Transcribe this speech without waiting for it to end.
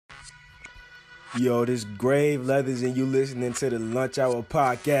Yo, this Grave Leathers, and you listening to the Lunch Hour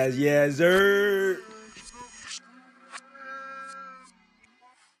Podcast. Yes, sir.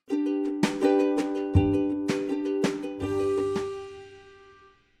 You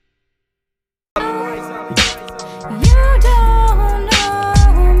don't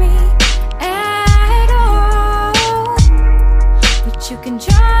know me at all, but you can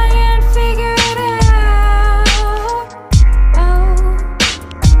try and figure it out. Oh,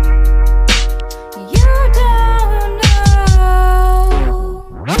 you don't know.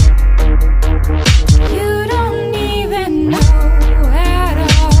 You don't even know at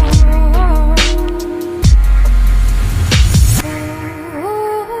all.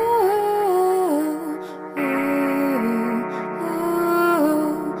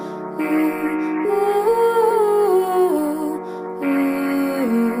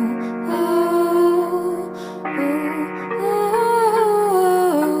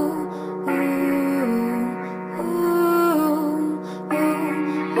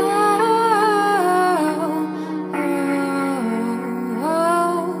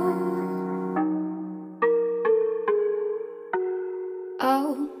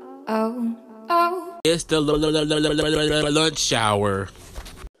 Oh, oh, oh. It's the lunch hour.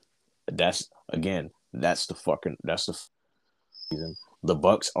 That's the season. The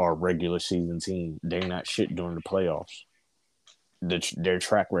Bucks are a regular season team. They're not shit during the playoffs. Their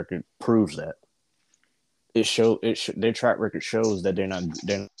track record proves that. Their track record shows that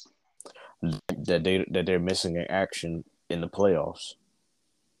they're missing an action in the playoffs.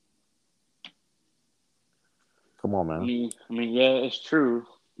 Come on, man. Yeah, it's true,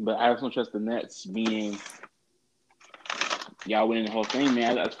 but I just don't trust the Nets being y'all winning the whole thing,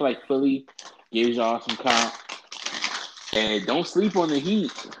 man. I feel like Philly gives y'all some comp, and don't sleep on the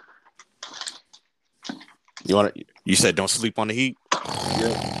Heat. You said don't sleep on the Heat.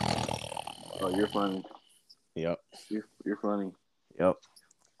 Yep. Oh, you're funny. Yep. You're funny. Yep.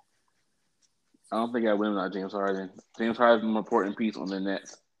 I don't think I win without James Harden. James Harden's an important piece on the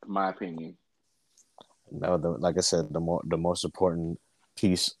Nets, in my opinion. No, like I said, the most important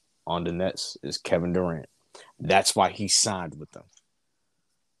piece on the Nets is Kevin Durant. That's why he signed with them.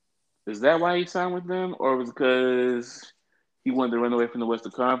 Is that why he signed with them, or was it because he wanted to run away from the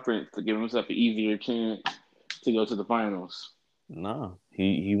Western Conference to give himself an easier chance to go to the finals? No,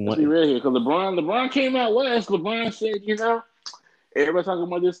 he Let's went. be real here, because LeBron came out west. LeBron said, everybody talking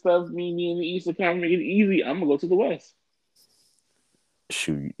about this stuff, me in the Eastern Conference make it easy. I'm gonna go to the West.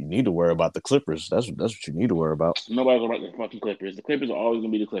 Shoot, you need to worry about the Clippers. That's what you need to worry about. Nobody's gonna write the fucking Clippers. The Clippers are always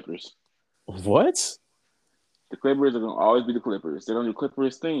gonna be the Clippers. What? The Clippers are gonna always be the Clippers. They don't do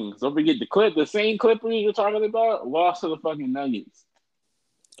Clippers things. Don't forget the same Clippers you're talking about lost to the fucking Nuggets.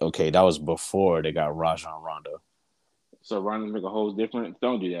 Okay, that was before they got Rajon Rondo. So Rondo's make a whole difference.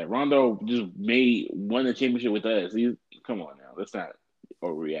 Don't do that. Rondo just won the championship with us. Come on now. Let's not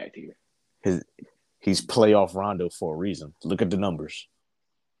overreact here. He's playoff Rondo for a reason. Look at the numbers.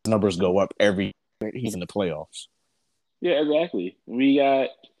 The numbers go up every year he's in the playoffs. Yeah, exactly. We got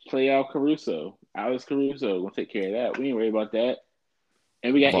playoff Caruso. Alex Caruso gonna take care of that. We ain't worried about that.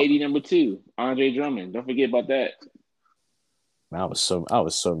 And we got 80 number 2, Andre Drummond. Don't forget about that. Man, I was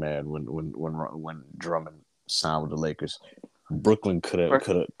so mad when Drummond signed with the Lakers. Brooklyn could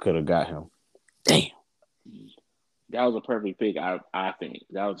have got him. Damn. That was a perfect pick. I think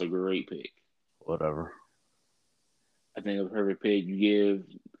that was a great pick. Whatever. I think it was a perfect pick. You give,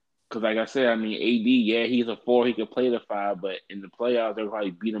 because like I said, AD, yeah, he's a 4. He could play the 5, but in the playoffs, they'll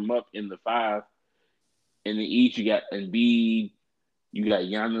probably beat him up in the 5. In the East, you got Embiid. You got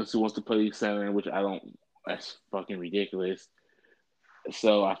Giannis who wants to play center, which I don't. That's fucking ridiculous.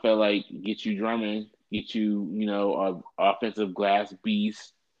 So I felt like get you Drummond, get you, a offensive glass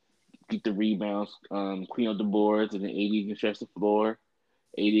beast, get the rebounds, clean up the boards, and then AD can stretch the floor.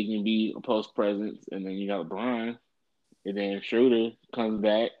 AD can be a post presence, and then you got LeBron, and then Schroeder comes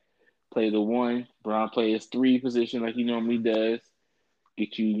back, play the 1. LeBron plays his 3 position like he normally does.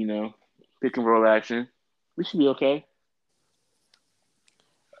 Get you, pick and roll action. We should be okay.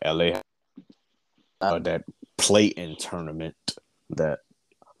 LA that play-in tournament that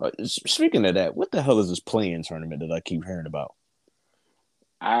speaking of that, what the hell is this play-in tournament that I keep hearing about?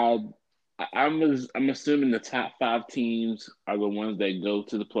 I'm assuming the top 5 teams are the ones that go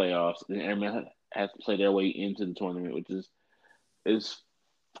to the playoffs, and everyone has to play their way into the tournament, which is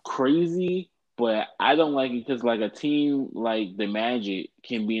crazy. But I don't like it because like a team like the Magic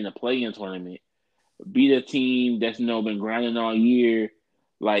can be in a play-in tournament, beat a team that's been grinding all year,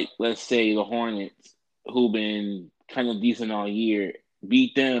 like let's say the Hornets, who've been kind of decent all year,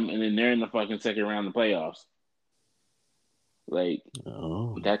 beat them, and then they're in the fucking second round of the playoffs. Like,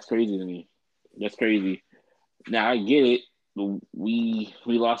 that's crazy to me. That's crazy. Now I get it. We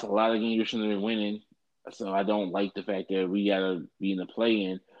lost a lot of games we shouldn't have been winning, so I don't like the fact that we gotta be in the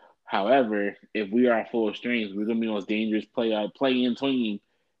play-in. However, if we are full strength, we're gonna be the most dangerous play-in team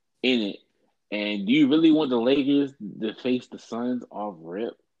in it. And do you really want the Lakers to face the Suns off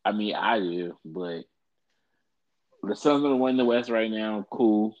rip? I mean, I do, but the Suns are gonna win the West right now.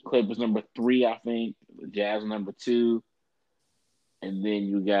 Cool. Clippers number 3, I think. The Jazz number 2, and then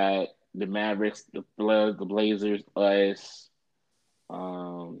you got the Mavericks, the Blazers, us.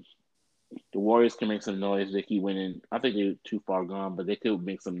 Um, the Warriors can make some noise. They keep winning. I think they're too far gone, but they could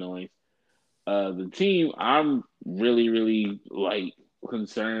make some noise. The team I'm really, really like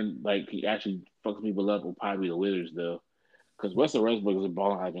concerned, like he actually fucks people up, will probably be the Wizards though, because Russell Westbrook is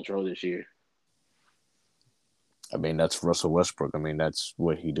balling out of control this year. I mean, that's Russell Westbrook. I mean, that's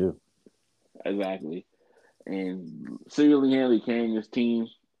what he do. Exactly, and single-handedly carrying this team.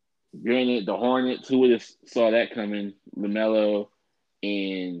 Granted, the Hornets, who would have saw that coming? LaMelo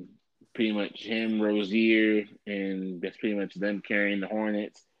and pretty much him, Rozier, and that's pretty much them carrying the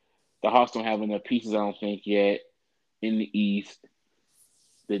Hornets. The Hawks don't have enough pieces, I don't think, yet in the East.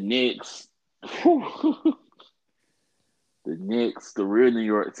 The Knicks, the Knicks, the real New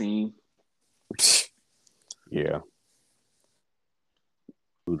York team. Yeah.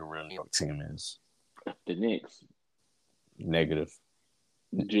 Who the real New York team is? The Knicks. Negative.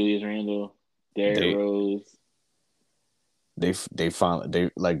 Julius Randle, Derrick Rose. They're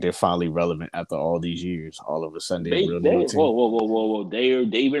finally relevant after all these years. All of a sudden, they're a real New York team. Whoa.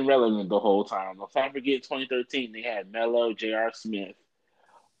 They've been relevant the whole time. Don't forget 2013, they had Melo, J.R. Smith.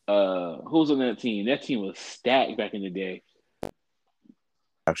 Who's on that team? That team was stacked back in the day.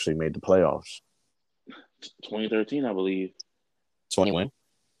 Actually made the playoffs. 2013, I believe. 20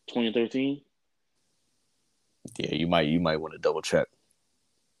 2013? Yeah, you might want to double check.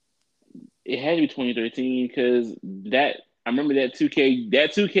 It had to be 2013 because I remember that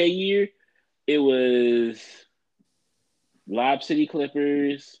 2K year. It was Lob City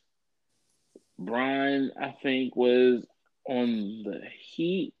Clippers. Brian, I think, was on the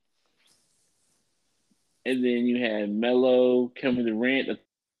Heat. And then you had Melo, Kevin Durant,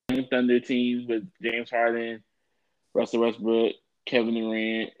 the Thunder team with James Harden, Russell Westbrook, Kevin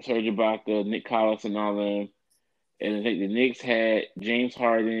Durant, Serge Ibaka, Nick Collins, and all them. And I think the Knicks had J.R.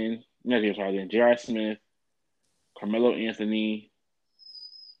 Smith, Carmelo Anthony.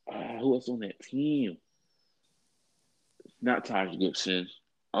 Who else on that team? Not Taj Gibson.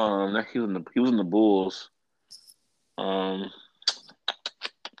 He was in the Bulls. Who's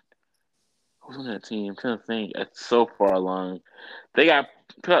on that team? I'm trying to think. It's so far along. They got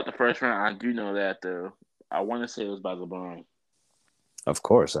put out the first round. I do know that though. I want to say it was by LeBron. Of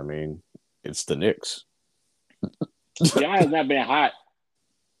course. I mean, it's the Knicks. Y'all has not been hot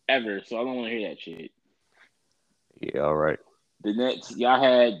ever, so I don't want to hear that shit. Yeah, all right. The Nets, y'all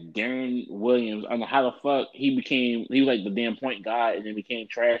had Darren Williams. I don't know how the fuck he was like the damn point guard and then became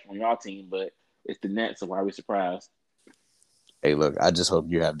trash on y'all team, but it's the Nets, so why are we surprised? Hey, look, I just hope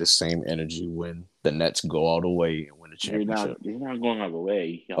you have the same energy when the Nets go all the way and win the championship. You're not going all the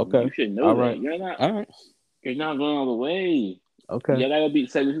way. Okay. You should know all that. Right. You're not. All right. You're not going all the way. Okay. Yeah, gotta beat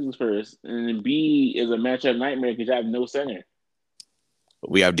 76ers first. And then B is a matchup nightmare because you have no center.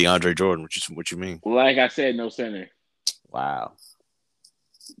 We have DeAndre Jordan, what you mean? Like I said, no center. Wow.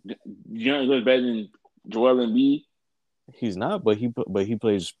 You're good better than Joel Embiid. He's not, but he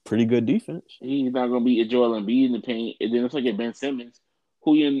plays pretty good defense. He's not gonna beat Joel Embiid in the paint. And then let's look at Ben Simmons.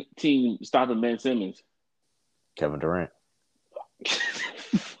 Who your team stopping Ben Simmons? Kevin Durant.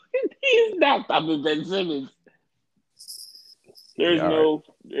 He's not stopping Ben Simmons. There's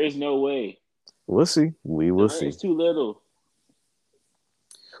no way. We'll see. We will see. It's too little.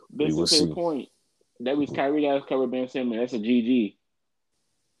 We will see. Point. That means Kyrie got to cover Ben Simmons. That's a GG.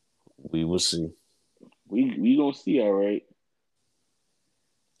 We will see. We gonna see, all right.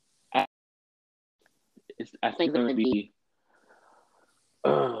 I think it's gonna be.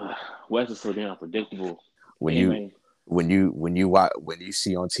 West is so damn unpredictable. When you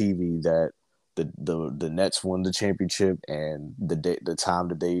see on TV that the Nets won the championship and the time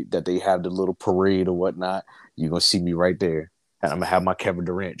that they have the little parade or whatnot, you're gonna see me right there, and I'm gonna have my Kevin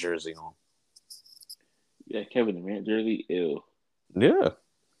Durant jersey on. Yeah, Kevin Durant jersey, ew. Yeah,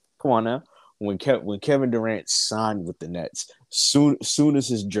 come on now. When Kevin Durant signed with the Nets, soon as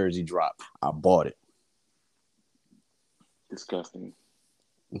his jersey dropped, I bought it. Disgusting.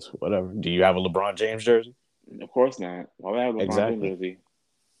 Whatever. Do you have a LeBron James jersey? Of course not. Why would I have a LeBron James jersey?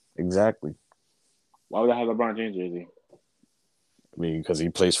 Exactly. Why would I have a LeBron James jersey? I mean, because he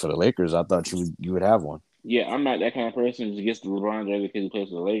plays for the Lakers. I thought you would have one. Yeah, I'm not that kind of person who just gets the LeBron jersey because he plays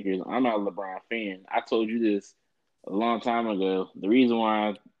for the Lakers. I'm not a LeBron fan. I told you this a long time ago. The reason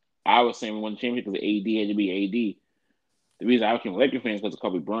why I was saying we won the championship because AD had to be AD. The reason I became a Lakers fan is because of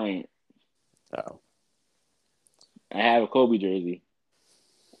Kobe Bryant. Oh, I have a Kobe jersey.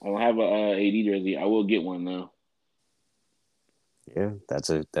 I don't have a AD jersey. I will get one though. yeah, that's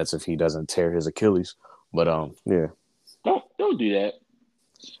if he doesn't tear his Achilles. But yeah, Don't do that.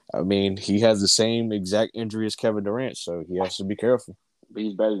 I mean, he has the same exact injury as Kevin Durant, so he has to be careful. But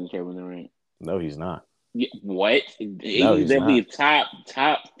he's better than Kevin Durant. No, he's not. Yeah, what? No, He's he's definitely not.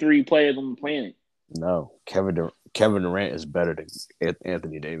 top three players on the planet. No, Kevin Durant is better than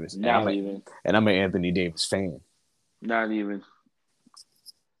Anthony Davis, Not even. and I'm an Anthony Davis fan. Not even.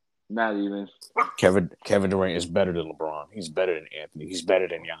 Not even. Kevin Durant is better than LeBron. He's better than Anthony. He's better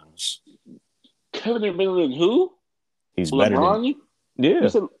than Giannis. Kevin Durant better than who? He's better than LeBron? yeah. You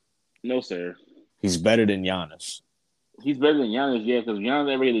said, no, sir. He's better than Giannis. He's better than Giannis, yeah, because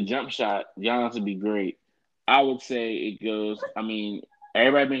Giannis ever hit a jump shot, Giannis would be great. I would say it goes, I mean,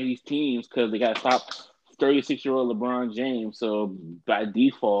 everybody been these teams because they got to stop 36-year-old LeBron James. So by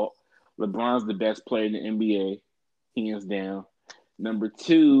default, LeBron's the best player in the NBA, hands down. Number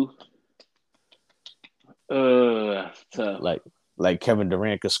two, tough. Like Kevin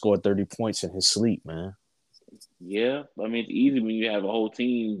Durant could score 30 points in his sleep, man. Yeah, I mean, it's easy when you have a whole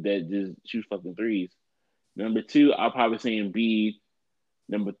team that just shoots fucking threes. Number two, I'll probably say Embiid.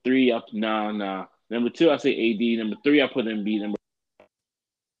 Number three, nah. Number two, I say AD. Number three, I put Embiid. Number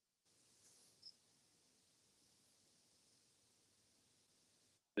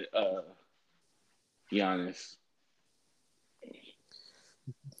uh, Giannis.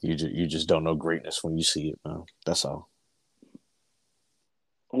 You just don't know greatness when you see it, man. That's all.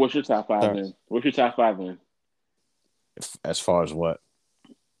 What's your top five Sorry. then? What's your top five then? As far as what?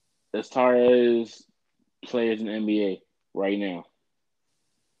 As far as players in the NBA right now,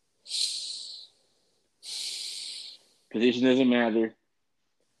 position doesn't matter.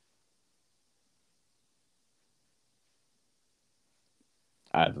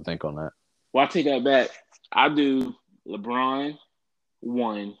 I have to think on that. Well, I take that back. I do LeBron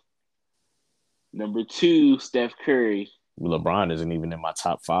one. Number two, Steph Curry. LeBron isn't even in my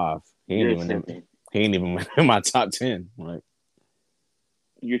top 5. He You're ain't even tripping. in my top 10. Like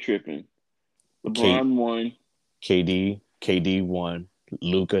You're tripping. LeBron one. KD 1,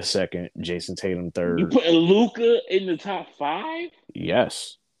 Luka 2nd, Jason Tatum You 3rd. putting Luka in the top 5?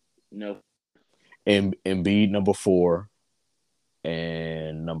 Yes. No. And Embiid number 4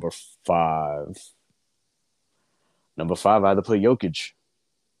 and number 5. Number 5, I had to put Jokic.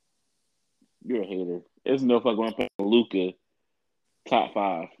 You're a hater. There's no fucking one putting Luka top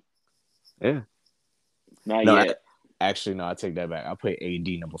 5. Yeah. Not No, yet. actually, no, I take that back. I put AD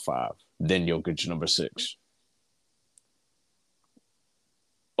number 5, then Jokic number 6.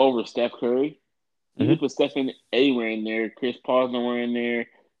 Over Steph Curry. You Mhm. can put Steph anywhere in there. Chris Paul's nowhere in there.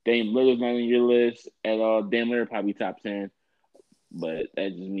 Dame Lillard's not on your list at all. Dame Lillard probably top 10. But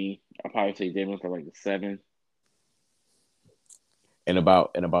that's just me. I'll probably say Dame Lillard for like a 7. In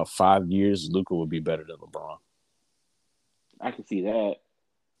about 5 years, Luka would be better than LeBron. I can see that.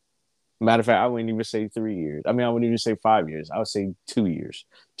 Matter of fact, I wouldn't even say 3 years. I mean, I wouldn't even say 5 years. I would say 2 years.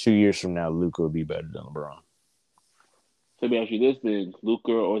 2 years from now, Luka would be better than LeBron. So let me ask you this then.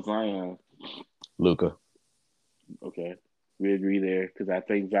 Luka or Zion? Luka. Okay. We agree there. Because I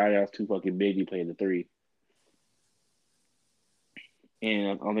think Zion's too fucking big to play the 3.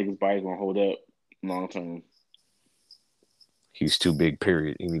 And I don't think his body's going to hold up long term. He's too big,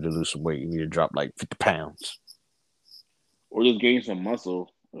 period. You need to lose some weight. You need to drop like 50 pounds. Or just gain some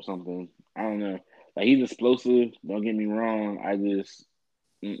muscle or something. I don't know. Like, he's explosive. Don't get me wrong. I've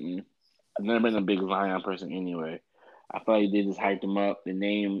never been a big Zion person anyway. I feel like they just hyped him up. The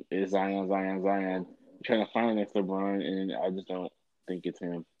name is Zion. I'm trying to find next LeBron, and I just don't think it's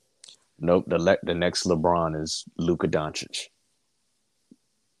him. Nope. The next LeBron is Luka Doncic.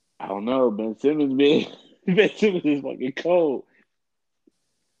 I don't know. Ben Simmons, man. Ben Simmons is fucking cold.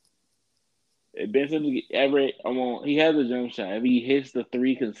 If Ben Simmons he has a jump shot. If he hits the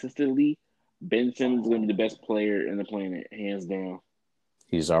 3 consistently, Ben Simmons is going to be the best player in the planet, hands down.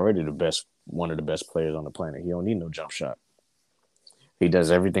 He's already one of the best players on the planet. He don't need no jump shot. He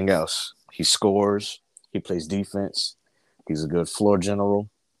does everything else. He scores. He plays defense. He's a good floor general.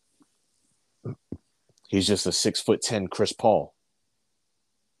 He's just a 6'10" Chris Paul.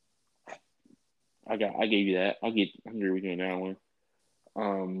 I gave you that. I agree with you on that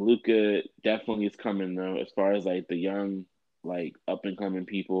one. Luka definitely is coming though. As far as like the young, like up and coming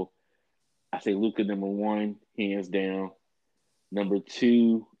people, I say Luka number 1, hands down. Number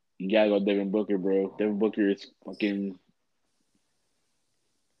 2, You gotta go Devin Booker, bro. Devin Booker is fucking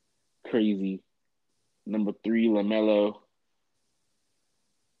crazy. Number 3, LaMelo.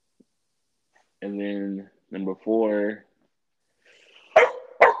 And then number 4,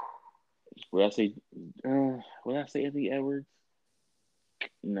 would I say Anthony Edwards?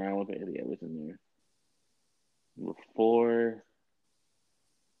 No, I won't put Anthony Edwards in there. Number 4,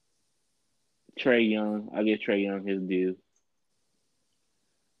 Trae Young. I'll give Trae Young his due.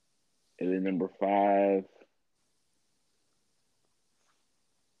 And then number 5,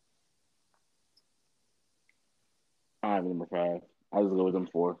 I have number 5. I'll just go with them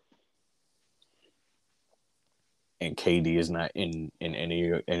 4. And KD is not in any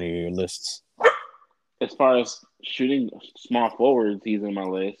of your lists. As far as shooting small forwards, he's in my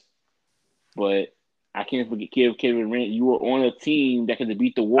list. But I can't forget Kevin Durant. You were on a team that could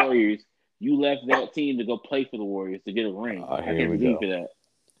beat the Warriors. You left that team to go play for the Warriors to get a ring. I can't forgive you for that.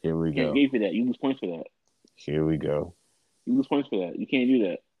 Here we go. Can't forgive you for that. You lose points for that. Here we go. You lose points for that. You can't do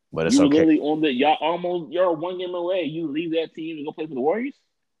that. But it's you okay. Literally on you're 1 game away. You leave that team and go play for the Warriors?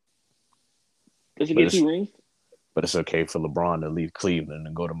 Does he get 2 rings? But it's okay for LeBron to leave Cleveland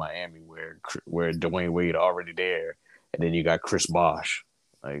and go to Miami where Dwayne Wade already there. And then you got Chris Bosh.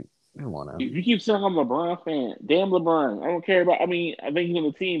 Like, come on now. If you keep saying I'm a LeBron fan, damn LeBron. I don't care about, I think he's on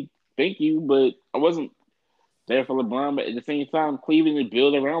the team. Thank you, but I wasn't there for LeBron. But at the same time, Cleveland didn't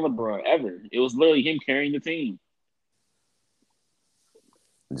build around LeBron ever. It was literally him carrying the team.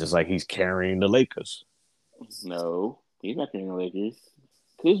 Just like he's carrying the Lakers. No, he's not carrying the Lakers.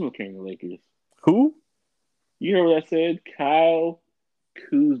 Kuzma's carrying the Lakers. Who? You heard what I said? Kyle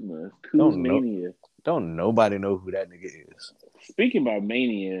Kuzma. Kuzmania. Don't nobody know who that nigga is. Speaking about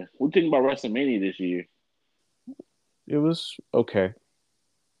Mania, we're talking about WrestleMania this year. It was okay.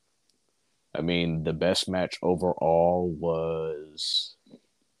 I mean, the best match overall was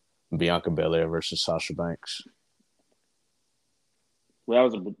Bianca Belair versus Sasha Banks. Well,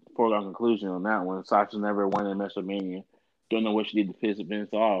 that was a foregone conclusion on that one. Sasha never won in WrestleMania. Don't know what she did to piss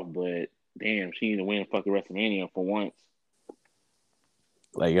Vince off, but damn, she needed to win fucking WrestleMania for once.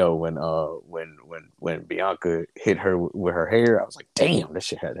 Like, yo, when Bianca hit her with her hair, I was like, damn, this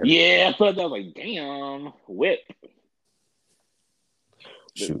shit had her. Yeah, I thought that was like, damn, whip.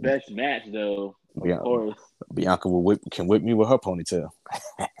 The best match, though, of course. Bianca can whip me with her ponytail.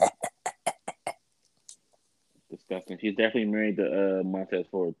 Disgusting. She's definitely married to Montez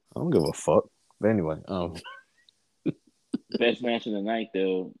Ford. I don't give a fuck. But anyway, best match of the night,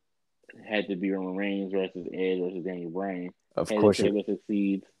 though, had to be Roman Reigns versus Edge versus Daniel Bryan. Of course, your little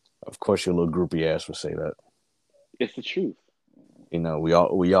groupie ass would say that. It's the truth. You know, we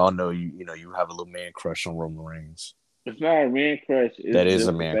all know you have a little man crush on Roman Reigns. It's not a man crush. That is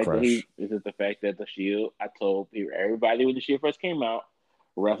a man crush. Is it the fact that the Shield? I told everybody when the Shield first came out,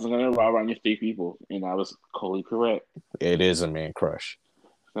 wrestling gonna revolve around just 3 people, and I was totally correct. It is a man crush.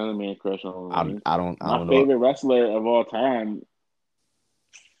 It's not a man crush on Roman Reigns. I don't My know. favorite wrestler of all time.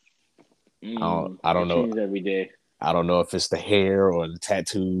 I don't know. Every day. I don't know if it's the hair or the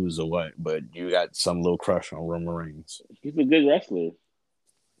tattoos or what, but you got some little crush on Roman Reigns. He's a good wrestler.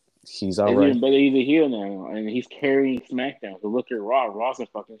 He's all right. But he's a heel now, and he's carrying SmackDown. So look at Raw. Raw's in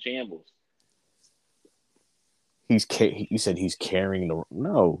fucking shambles. You said he's carrying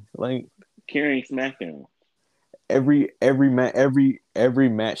carrying SmackDown. Every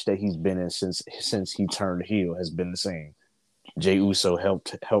match that he's been in since he turned heel has been the same. Jey Uso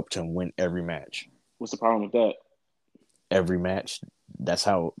helped him win every match. What's the problem with that? Every match. That's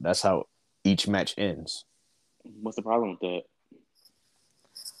how each match ends. What's the problem with that?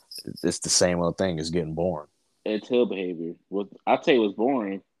 It's the same old thing. It's getting boring. It's heel behavior. I'll tell you what's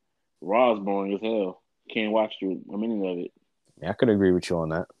boring. Raw's boring as hell. Can't watch through a minute of it. Yeah, I could agree with you on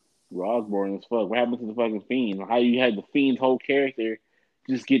that. Raw's boring as fuck. What happened to the fucking Fiend? How you had the Fiend's whole character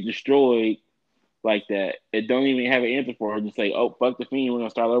just get destroyed like that? It don't even have an answer for it. Just say, oh, fuck the Fiend. We're going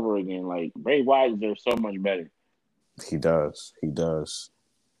to start over again. Like, Bray Wyatt deserves so much better. He does.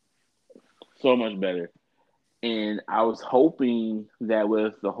 So much better. And I was hoping that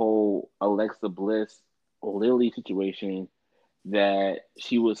with the whole Alexa Bliss Lily situation that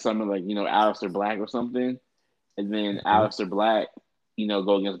she was something like, Aleister Black or something. And then Aleister Black,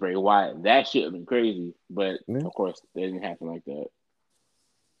 go against Bray Wyatt. That shit have been crazy. But, of course, that didn't happen like that.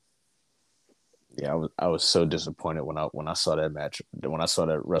 Yeah, I was so disappointed when I saw that match. When I saw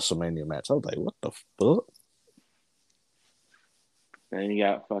that WrestleMania match, I was like, what the fuck? And you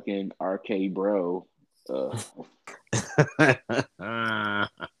got fucking RK Bro.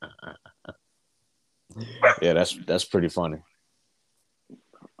 Yeah, that's pretty funny.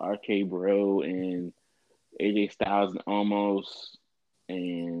 RK Bro and AJ Styles and Omos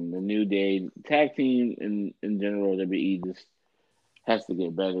And the New Day tag team in general, WWE just has to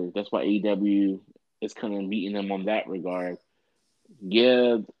get better. That's why AEW is kind of beating them on that regard.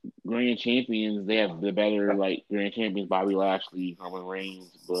 Yeah, grand champions, they have the better like grand champions, Bobby Lashley, Roman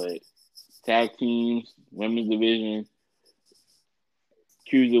Reigns, but tag teams, women's division,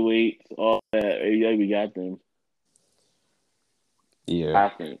 cruiserweights, all that, AEW got them. Yeah. I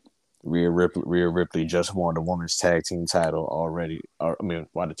think. Rhea Ripley just won the women's tag team title already.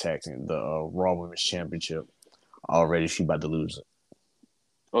 Why the tag team? The Raw Women's Championship. Already, she about to lose it.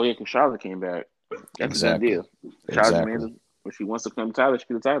 Oh yeah, because Charlotte came back. That's Exactly. a good deal. Charlotte made when she wants to come title, she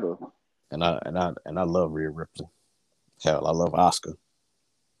get the title. And I love Rhea Ripley. Hell, I love Asuka.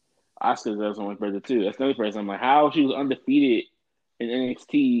 Asuka does so much better too. That's another person. I'm like, how she was undefeated in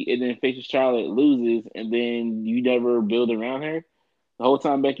NXT and then faces Charlotte, loses, and then you never build around her. The whole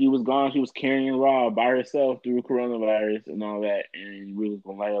time Becky was gone, she was carrying Raw by herself through coronavirus and all that, and we was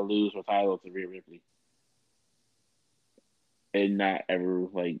gonna let her lose her title to Rhea Ripley, and not ever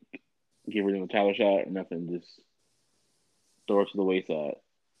like give her a title shot or nothing. Just throw her to the wayside.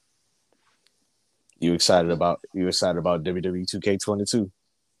 You excited about WWE 2K22?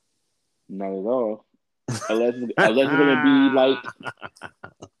 Not at all. Unless it's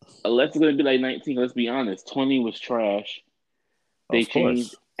gonna be like 19. Let's be honest. 20 was trash. They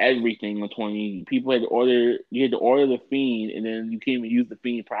changed everything on 20. People had to order. You had to order the Fiend, and then you can't even use the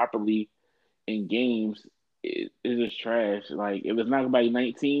Fiend properly in games. It's just trash. Like if it's not about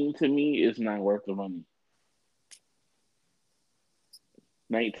 19, to me, it's not worth the money.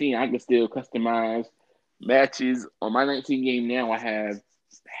 19, I can still customize matches on my 19 game. Now I have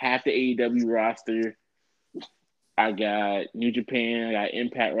half the AEW roster. I got New Japan, I got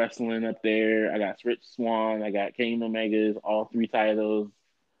Impact Wrestling up there, I got Rich Swann, I got Kenny Omega's, all 3 titles.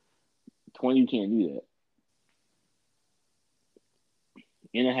 20, you can't do that.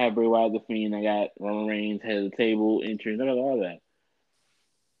 And I have Bray Wyatt the Fiend, I got Roman Reigns, head of the table, entrance, I got all that.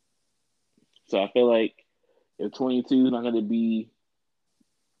 So I feel like if 22 is not going to be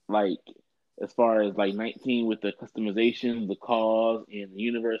like, as far as like 19 with the customization, the cause, and the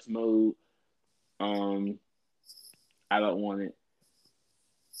universe mode, I don't want it.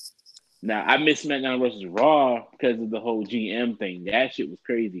 Now, I miss SmackDown versus Raw because of the whole GM thing. That shit was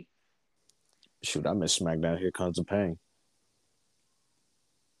crazy. Shoot, I miss SmackDown. Here Comes the Pain.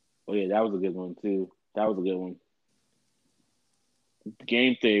 Oh, yeah, that was a good one, too. That was a good one. The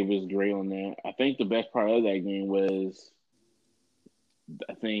game theory was great on that. I think the best part of that game was,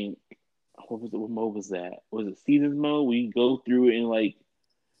 what mode was that? Was it Seasons mode? Where you go through it and, like,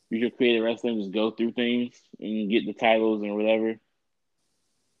 you could create a wrestler and just go through things and get the titles and whatever.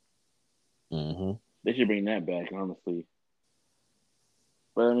 Mm-hmm. They should bring that back, honestly.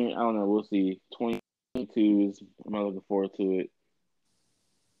 But I mean, I don't know. We'll see. 2022 is. I'm not looking forward to it.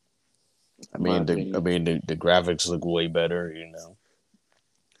 The graphics look way better. You know,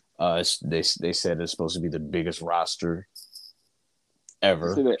 they said it's supposed to be the biggest roster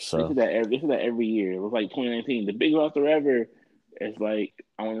ever. They said that every year. It was like 2019, the biggest roster ever. It's like,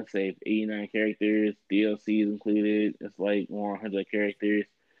 I want to say 89 characters, DLCs included. It's like 100 characters.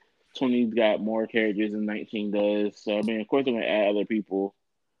 20's got more characters than 19 does. So, I mean, of course, they're going to add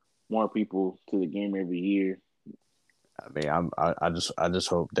more people to the game every year. I mean, I just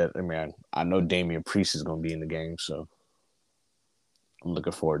hope that, I know Damian Priest is going to be in the game, so I'm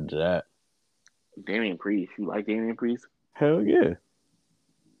looking forward to that. Damian Priest. You like Damian Priest? Hell yeah.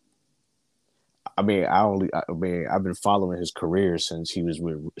 I've been following his career since he was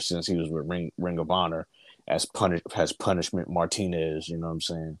with Ring of Honor as Punishment Martinez. You know what I'm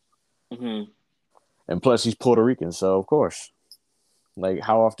saying? Mm-hmm. And plus, he's Puerto Rican, so of course, like,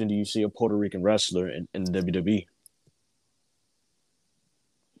 how often do you see a Puerto Rican wrestler in WWE?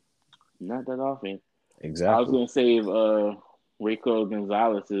 Not that often. Exactly. I was gonna save Raquel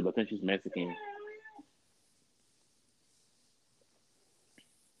Gonzalez, but I think she's Mexican.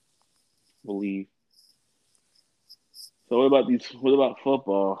 Believe. So what about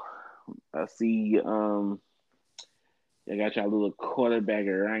football? I see I got y'all little quarterback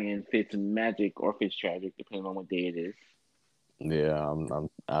Ryan Fitzmagic or Fitztragic, depending on what day it is. Yeah,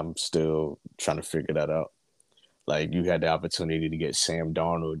 I'm still trying to figure that out. Like, you had the opportunity to get Sam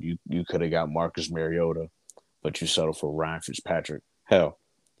Darnold. You could have got Marcus Mariota, but you settled for Ryan Fitzpatrick. Hell,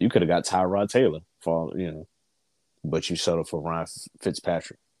 you could have got Tyrod Taylor but you settled for Ryan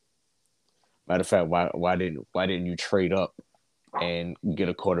Fitzpatrick. Matter of fact, why didn't you trade up and get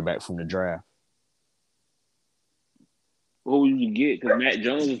a quarterback from the draft? What would you get? Because Matt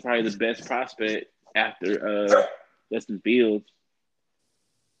Jones is probably the best prospect after Justin Fields.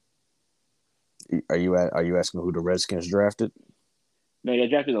 Are you asking who the Redskins drafted? No, they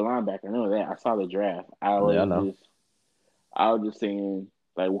drafted a linebacker. I know that. I saw the draft. Yeah, I know. I was just saying,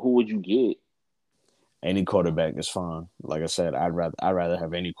 like, who would you get? Any quarterback is fine. Like I said, I'd rather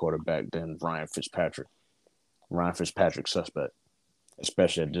have any quarterback than Ryan Fitzpatrick. Ryan Fitzpatrick suspect,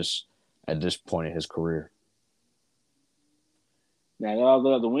 especially at this point in his career. Now, that all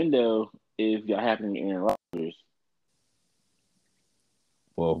go out the window if y'all happening to Aaron Rodgers.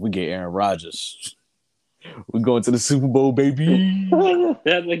 Well, if we get Aaron Rodgers, we're going to the Super Bowl, baby.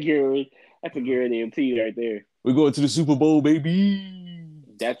 That's a guarantee right there. We're going to the Super Bowl, baby.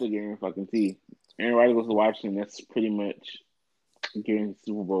 That's a guarantee fucking T. Aaron Rodgers goes to Washington. That's pretty much guaranteed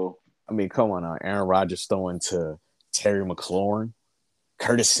Super Bowl. I mean, come on now. Aaron Rodgers throwing to Terry McLaurin,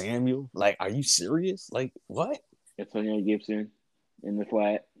 Curtis Samuel. Like, are you serious? Like, what? Antonio Gibson in the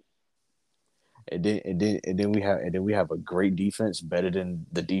flat. And then we have a great defense, better than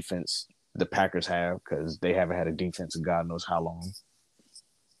the defense the Packers have, because they haven't had a defense in God knows how long.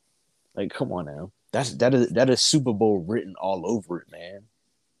 Like, come on now. That is Super Bowl written all over it, man.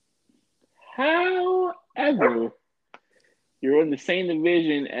 However, you're in the same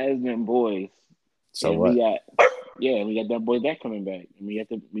division as them boys. So and what? We got that boy back coming back. And we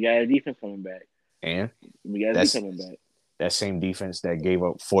got our defense coming back. And we got that's coming back. That same defense that gave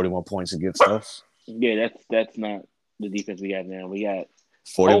up 41 points against us. Yeah, that's not the defense we got now. We got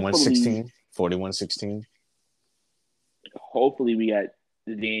 41-16. 41-16. Hopefully we got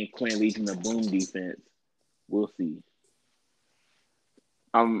the Dan Quinn leading the boom defense. We'll see.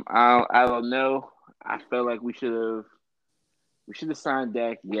 I don't know. I feel like we should have signed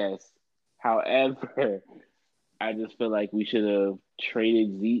Dak, yes. However, I just feel like we should have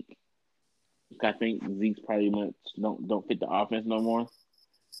traded Zeke. I think Zeke's probably much don't fit the offense no more.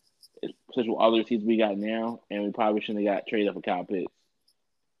 Especially with all the receivers we got now, and we probably shouldn't have got traded up for Kyle Pitts.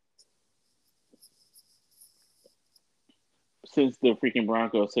 Since the freaking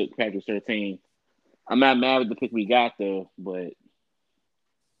Broncos took Patrick 13, I'm not mad at the pick we got though, but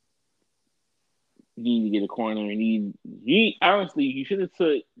you need to get a corner. Honestly, you should have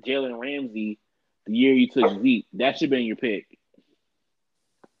took Jalen Ramsey the year you took Zeke. That should have been your pick.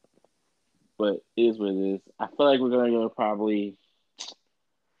 But it is what it is. I feel like we're gonna go probably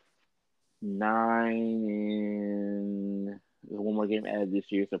 9 and there's one more game added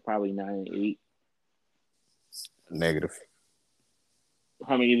this year, so probably 9-8. Negative.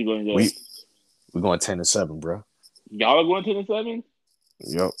 How many games are you going to go? We're going 10-7, bro. Y'all are going 10-7?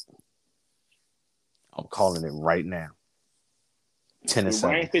 Yep. I'm calling it right now. 10-7.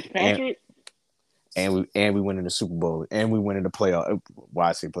 Ryan Fitzpatrick? And we win in the Super Bowl. And we win in the playoff. Why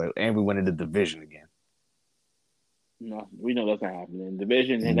I say playoff? And we win in the division again. No, we know that's not happening.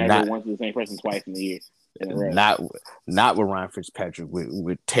 Division and that once to the same person twice in the year. Not with Ryan Fitzpatrick,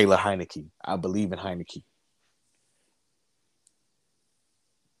 with Taylor Heineke. I believe in Heineke.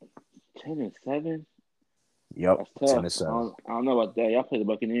 10-7? Yep. That's tough. 10-7. I don't know about that. Y'all play the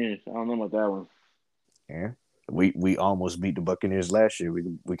Buccaneers. I don't know about that one. Yeah. We almost beat the Buccaneers last year.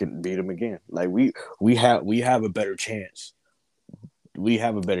 We can beat them again. Like we have a better chance. We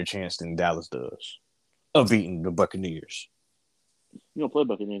have a better chance than Dallas does of beating the Buccaneers. You don't play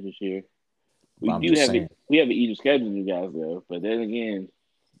Buccaneers this year. We have an easier schedule than you guys though. But then again,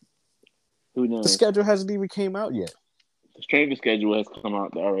 who knows? The schedule hasn't even came out yet. The strength of schedule has come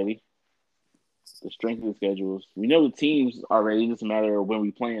out already. The strength of the schedules. We know the teams already. It's just a matter of when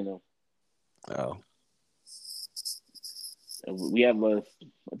we playing them. Oh. I think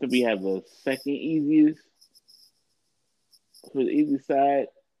we have the second easiest for the easiest side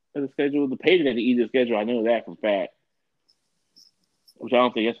of the schedule. The Patriots have the easiest schedule. I know that for fact. Which I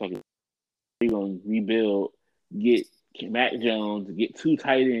don't think that's fucking. We're gonna rebuild, get Mac Jones, get 2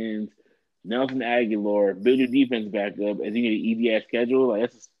 tight ends, Nelson Aguilar, build your defense back up, and you get an easy ass schedule. Like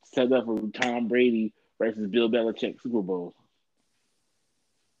that's set up for Tom Brady versus Bill Belichick Super Bowl.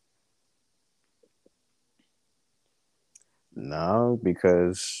 No,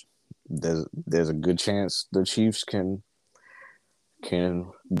 because there's a good chance the Chiefs can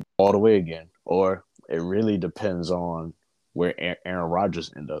all the way again, or it really depends on where Aaron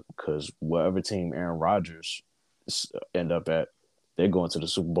Rodgers end up. Because whatever team Aaron Rodgers end up at, they're going to the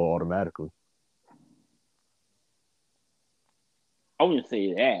Super Bowl automatically. I wouldn't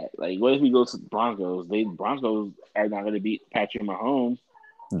say that. Like, what if we go to the Broncos? Broncos are not going to beat Patrick Mahomes.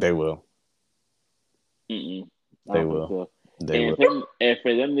 They will. They will. So. They will. And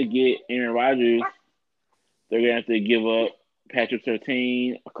for them to get Aaron Rodgers, they're going to have to give up Patrick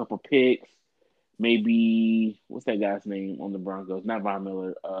 13, a couple picks, maybe what's that guy's name on the Broncos? Not Von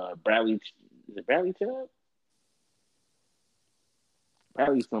Miller. Bradley. Is it Bradley Chubb?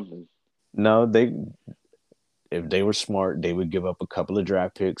 Bradley something. No, if they were smart, they would give up a couple of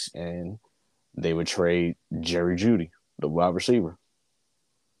draft picks and they would trade Jerry Jeudy, the wide receiver,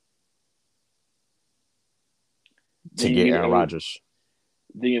 to get Aaron Rodgers.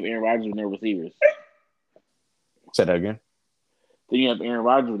 Then you have Aaron Rodgers with no receivers. Say that again. Then you have Aaron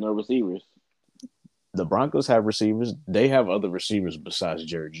Rodgers with no receivers. The Broncos have receivers. They have other receivers besides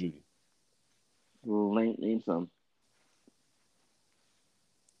Jerry Jeudy. Name some.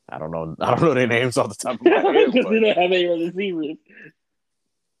 I don't know their names off the top of my head. Because they don't have any receivers.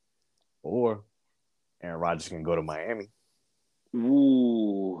 Or Aaron Rodgers can go to Miami.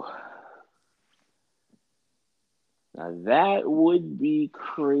 Ooh. Now that would be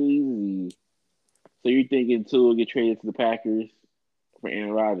crazy. So you're thinking Tua will get traded to the Packers for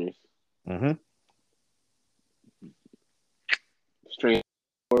Aaron Rodgers? Mm-hmm. Straight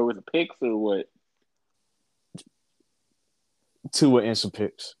or with the picks or what? Tua and some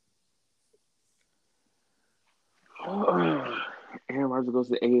picks. Aaron Rodgers goes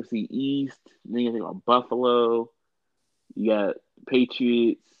to the AFC East. Then you think about Buffalo. You got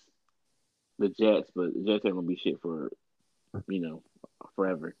Patriots, the Jets, but the Jets ain't gonna be shit for,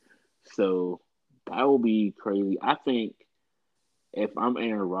 forever. So that will be crazy. I think if I'm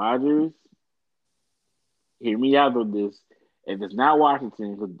Aaron Rodgers, hear me out on this. If it's not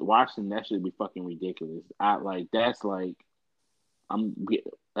Washington, because Washington, that should be fucking ridiculous. That's like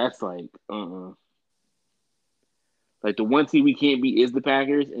Like the one team we can't beat is the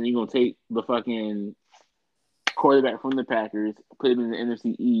Packers, and you're gonna take the fucking quarterback from the Packers, put him in the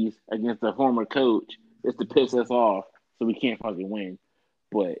NFC East against the former coach just to piss us off, so we can't fucking win.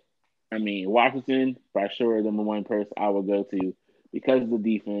 But I mean, Washington, by sure, number one person I would go to because of the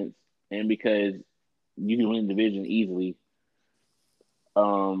defense and because you can win the division easily.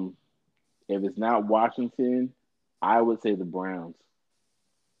 If it's not Washington, I would say the Browns.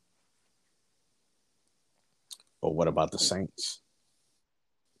 Or what about the Saints?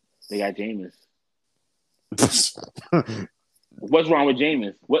 They got Jameis. What's wrong with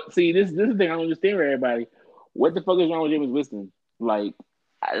Jameis? What? See, this is the thing I don't understand with everybody. What the fuck is wrong with Jameis Winston? Like,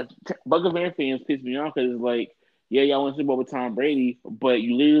 Buccaneers fans piss me off because it's like, yeah, y'all went Super Bowl with Tom Brady, but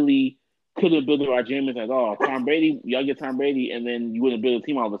you literally couldn't build around Jameis at all. Tom Brady, y'all get Tom Brady, and then you wouldn't build a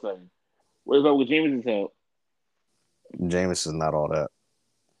team all of a sudden. What is up with Jameis' help? Jameis is not all that.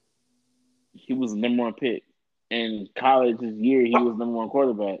 He was the number one pick. In college this year, he was number one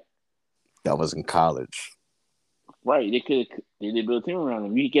quarterback. That was in college. Right. They did build a team around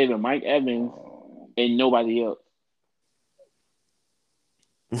him. You gave him Mike Evans and nobody else.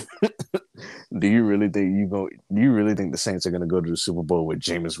 Do you really think the Saints are gonna go to the Super Bowl with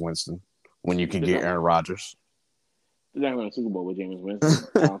Jameis Winston when you can get Aaron Rodgers? They're not going to the Super Bowl with Jameis Winston.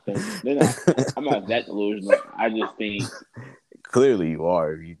 I don't think they're not. I'm not that delusional. I just think clearly you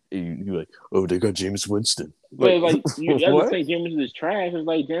are. You're like, oh, they got Jameis Winston. But you have to say Jameis is trash. It's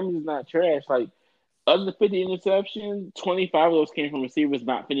like Jameis is not trash. Like of the 50 interceptions, 25 of those came from receivers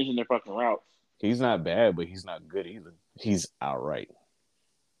not finishing their fucking routes. He's not bad, but he's not good either. He's outright.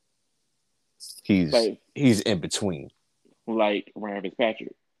 He's in between. Like Ryan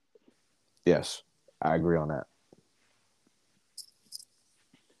Fitzpatrick. Yes, I agree on that.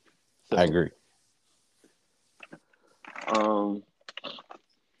 So, I agree.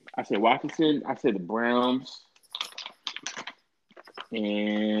 I said Washington. I said the Browns.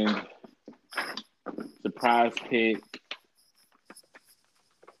 And surprise pick.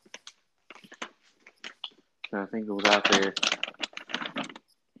 I think it was out there.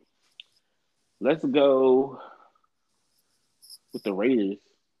 Let's go with the Raiders.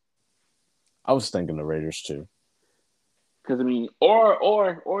 I was thinking the Raiders too. Because, I mean, or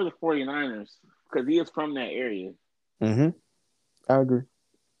the 49ers. Because he is from that area. Mm-hmm. I agree.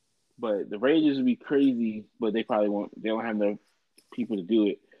 But the Raiders would be crazy, but they probably won't. They don't have enough people to do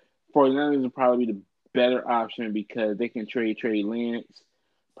it. 49ers would probably be the better option because they can trade Lance,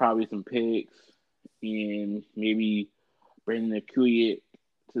 probably some picks, and maybe bring the Kuya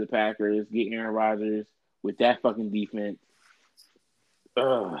to the Packers, get Aaron Rodgers with that fucking defense.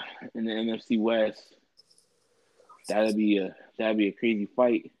 In the NFC West, that'd be a crazy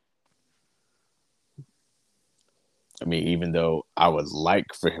fight. I mean, even though I would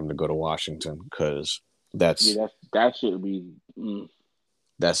like for him to go to Washington because that should be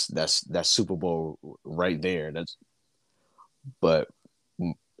that's Super Bowl right there. But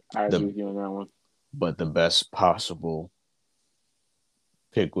I agree with you on that one. But the best possible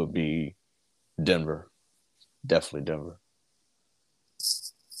pick would be Denver. Definitely Denver.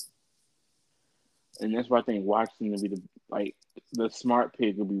 And that's why I think Washington would be the smart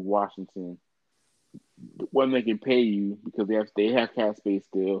pick would be Washington. One, they can pay you because they have cap space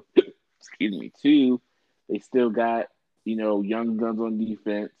still. Excuse me. Two, They still got, young guns on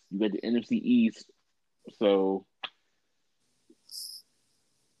defense. You got the NFC East, so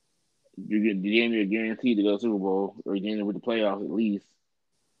you're damn near guaranteed to go to Super Bowl or you're in with the playoffs at least.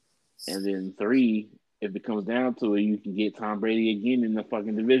 And then 3, if it comes down to it, you can get Tom Brady again in the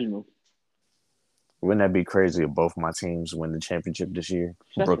fucking divisional. Wouldn't that be crazy if both my teams win the championship this year?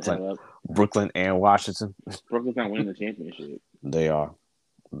 Shut the hell up. Brooklyn and Washington. Brooklyn's not winning the championship. They are.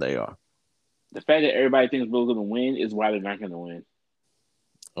 The fact that everybody thinks Bill's going to win is why they're not going to win.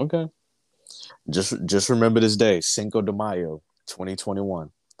 Okay. Just remember this day, Cinco de Mayo, 2021.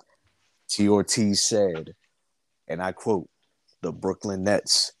 T. Ortiz said, and I quote, "The Brooklyn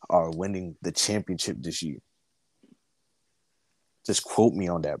Nets are winning the championship this year." Just quote me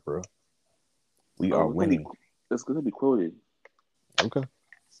on that, bro. We are winning. It's going to be quoted. Okay.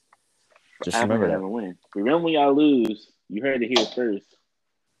 Just remember that. Win. Remember when y'all lose, you heard it here first.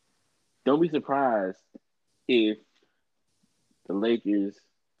 Don't be surprised if the Lakers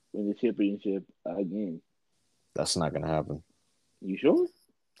win the championship again. That's not going to happen. You sure?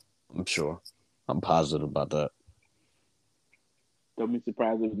 I'm sure. I'm positive about that. Don't be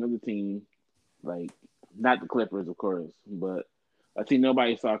surprised if another team, like, not the Clippers, of course, but a team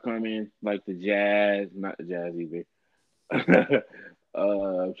nobody saw coming, like the Jazz, not the Jazz either.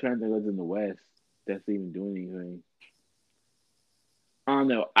 I'm trying to think what's in the West that's even doing anything. I don't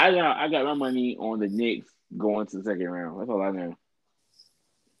know. I got my money on the Knicks going to the second round. That's all I know.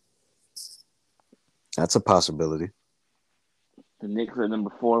 That's a possibility. The Knicks are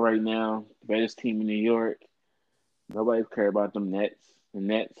number 4 right now. The best team in New York. Nobody's care about them Nets. The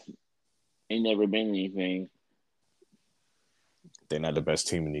Nets ain't never been anything. They're not the best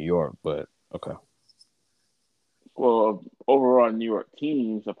team in New York, but okay. Well, overall New York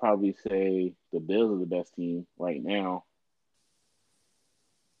teams, I'd probably say the Bills are the best team right now.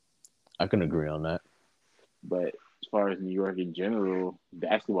 I can agree on that. But as far as New York in general,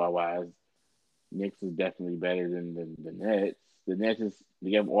 basketball-wise, Knicks is definitely better than the Nets. The Nets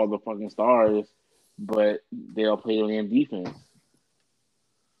they have all the fucking stars, but they don't play on damn defense.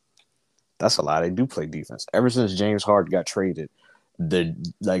 That's a lie. They do play defense. Ever since James Harden got traded, their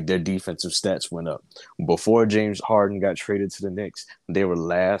defensive stats went up. Before James Harden got traded to the Knicks, they were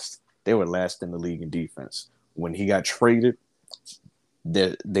last. They were last in the league in defense. When he got traded,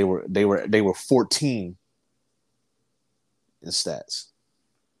 they were 14 in stats.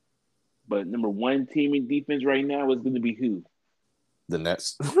 But number 1 team in defense right now is going to be who? The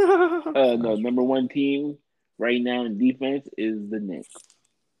Nets. No, number 1 team right now in defense is the Knicks.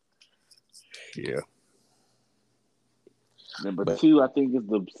 Yeah. Number 2, I think, is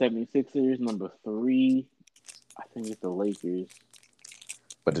the 76ers. Number 3, I think it's the Lakers.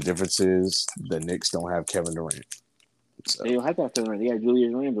 But the difference is the Knicks don't have Kevin Durant. So. They don't have that Kevin Durant. They have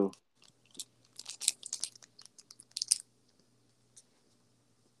Julius Randle.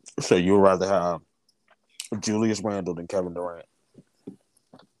 So you'd rather have Julius Randle than Kevin Durant?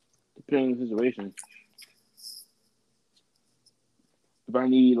 Depending on the situation. If I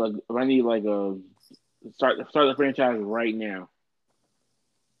need a start the franchise right now,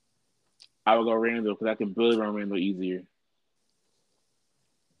 I would go Randle because I can build around Randle easier.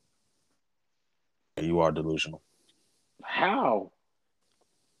 You are delusional. How?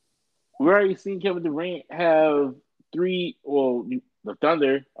 We already seen Kevin Durant have 3. Well, the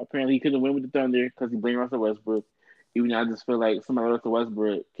Thunder. Apparently, he couldn't win with the Thunder because he blamed Russell Westbrook. Even though I just feel like somebody like Russell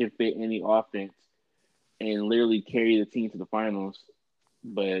Westbrook can fit any offense and literally carry the team to the finals.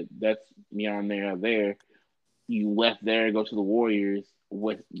 But that's beyond there. You left there, go to the Warriors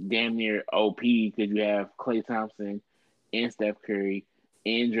with damn near OP because you have Klay Thompson and Steph Curry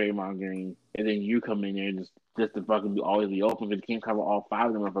and Draymond Green, and then you come in there just to fucking always be open because you can't cover all 5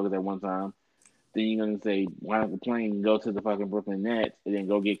 of them motherfuckers at one time. Then you're gonna say, why not the plane? Go to the fucking Brooklyn Nets and then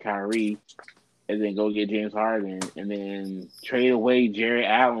go get Kyrie, and then go get James Harden, and then trade away Jared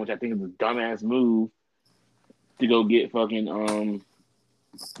Allen, which I think is a dumbass move, to go get fucking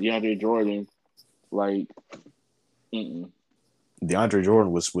DeAndre Jordan. Like, DeAndre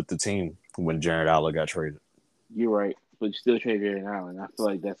Jordan was with the team when Jared Allen got traded. You're right, but you still trade Jared Allen. I feel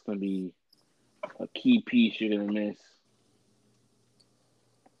like that's gonna be a key piece you're gonna miss.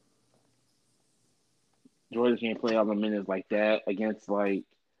 Jordan can't play all the minutes like that against like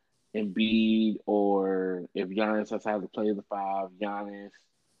Embiid, or if Giannis has to play the 5, Giannis,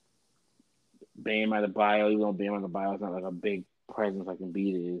 Bam Adebayo, even though Bam Adebayo is not like a big presence like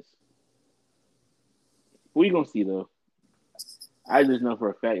Embiid is. What are you gonna see though? I just know for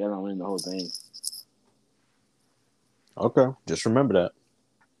a fact I don't win the whole thing. Okay, just remember that.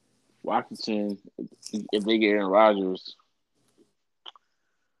 Washington, if they get Aaron Rodgers,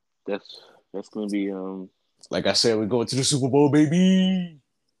 that's gonna be Like I said, we're going to the Super Bowl, baby.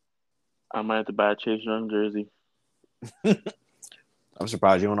 I might have to buy a Chase Young jersey. I'm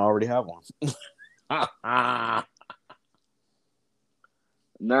surprised you don't already have one.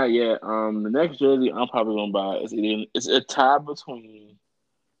 Not yet. The next jersey I'm probably gonna buy it's a tie between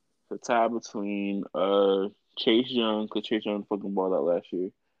Chase Young, because Chase Young fucking balled out last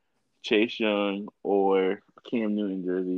year. Chase Young or Cam Newton jersey.